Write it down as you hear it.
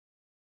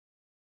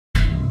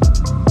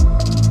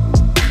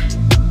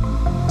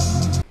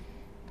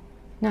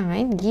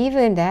9.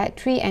 Given that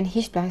 3 and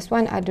h plus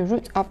 1 are the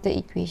roots of the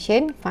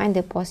equation, find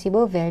the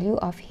possible value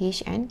of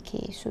h and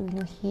k. So we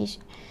know h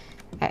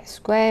x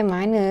squared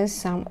minus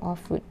sum of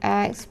root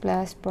x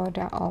plus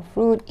product of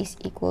root is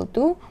equal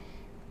to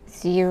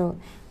 0.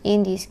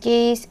 In this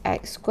case,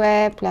 x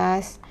squared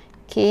plus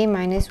k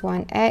minus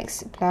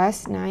 1x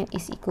plus 9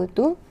 is equal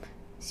to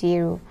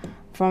 0.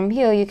 From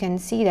here, you can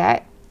see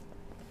that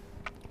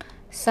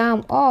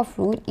sum of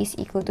root is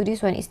equal to,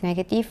 this one is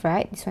negative,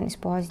 right? This one is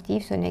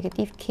positive, so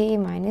negative k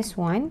minus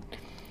 1,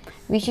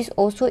 which is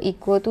also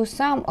equal to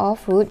sum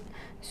of root.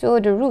 So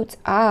the roots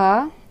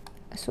are,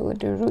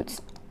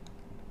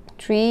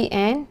 3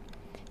 and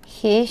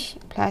h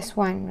plus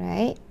 1,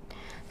 right?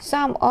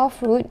 Sum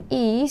of root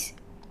is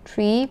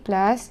 3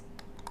 plus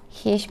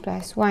h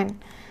plus 1.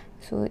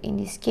 So in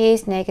this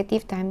case,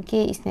 negative times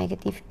k is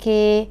negative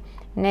k.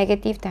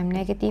 Negative times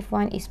negative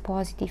 1 is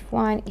positive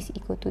 1 is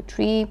equal to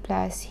 3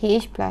 plus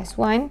h plus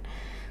 1.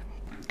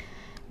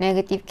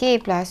 Negative k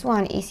plus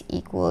 1 is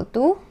equal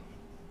to,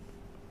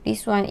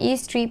 this one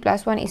is 3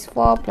 plus 1 is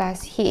 4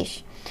 plus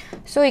h.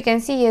 So you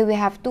can see here we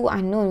have two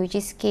unknown, which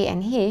is k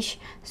and h.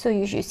 So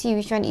you should see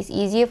which one is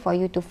easier for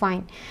you to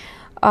find.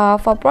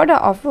 For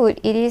product of root,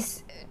 it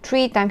is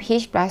 3 times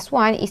h plus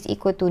 1 is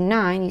equal to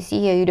 9. You see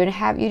here, you don't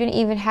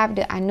even have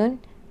the unknown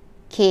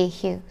k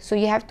here. So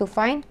you have to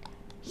find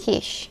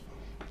h.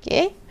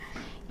 Okay,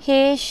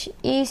 h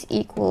is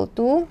equal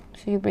to,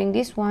 so you bring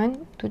this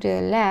one to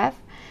the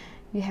left,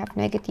 you have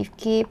negative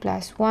k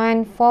plus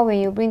 1. 4, when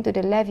you bring to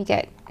the left, you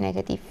get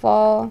negative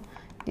 4.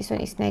 This one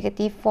is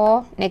negative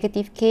 4.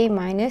 Negative k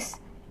minus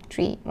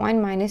 3.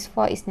 1 minus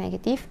 4 is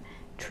negative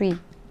 3.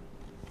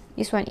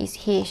 This one is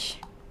h.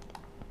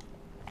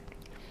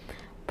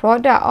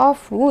 Product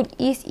of root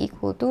is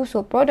equal to,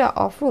 so product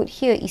of root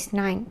here is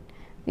 9,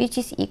 which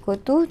is equal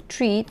to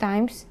 3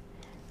 times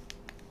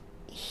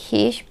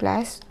h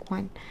plus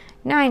 1.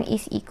 9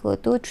 is equal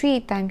to 3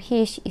 times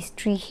h is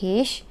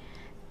 3h.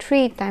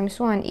 3 times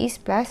 1 is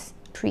plus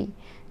 3.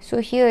 So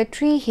here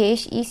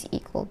 3h is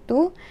equal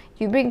to,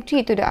 you bring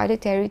 3 to the other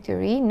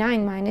territory,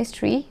 9 minus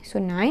 3, so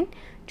 9.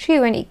 3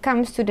 when it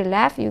comes to the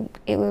left,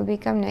 it will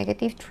become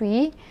negative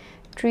 3.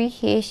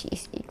 3h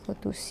is equal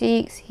to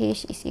 6.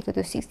 h is equal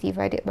to 6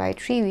 divided by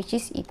 3, which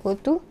is equal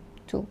to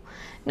 2.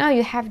 Now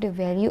you have the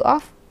value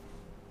of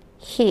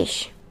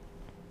h.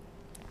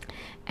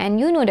 And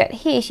you know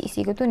that h is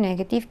equal to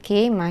negative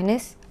k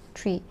minus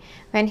 3.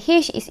 When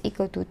h is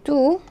equal to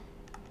 2,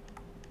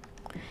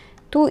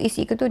 2 is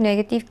equal to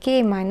negative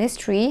k minus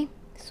 3.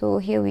 So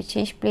here we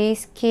change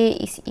place, k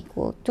is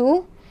equal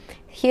to,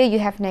 here you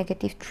have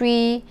negative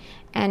 3.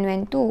 And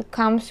when 2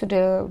 comes to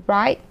the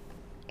right,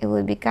 it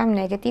will become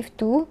negative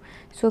 2.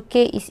 So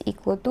k is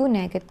equal to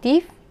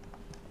negative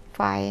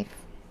 5.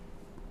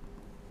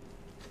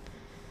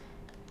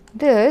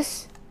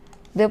 Thus,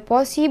 the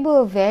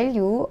possible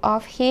value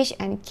of h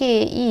and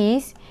k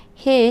is,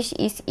 h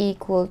is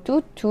equal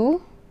to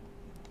 2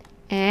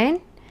 and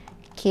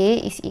k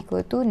is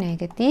equal to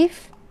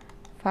negative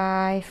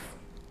 5.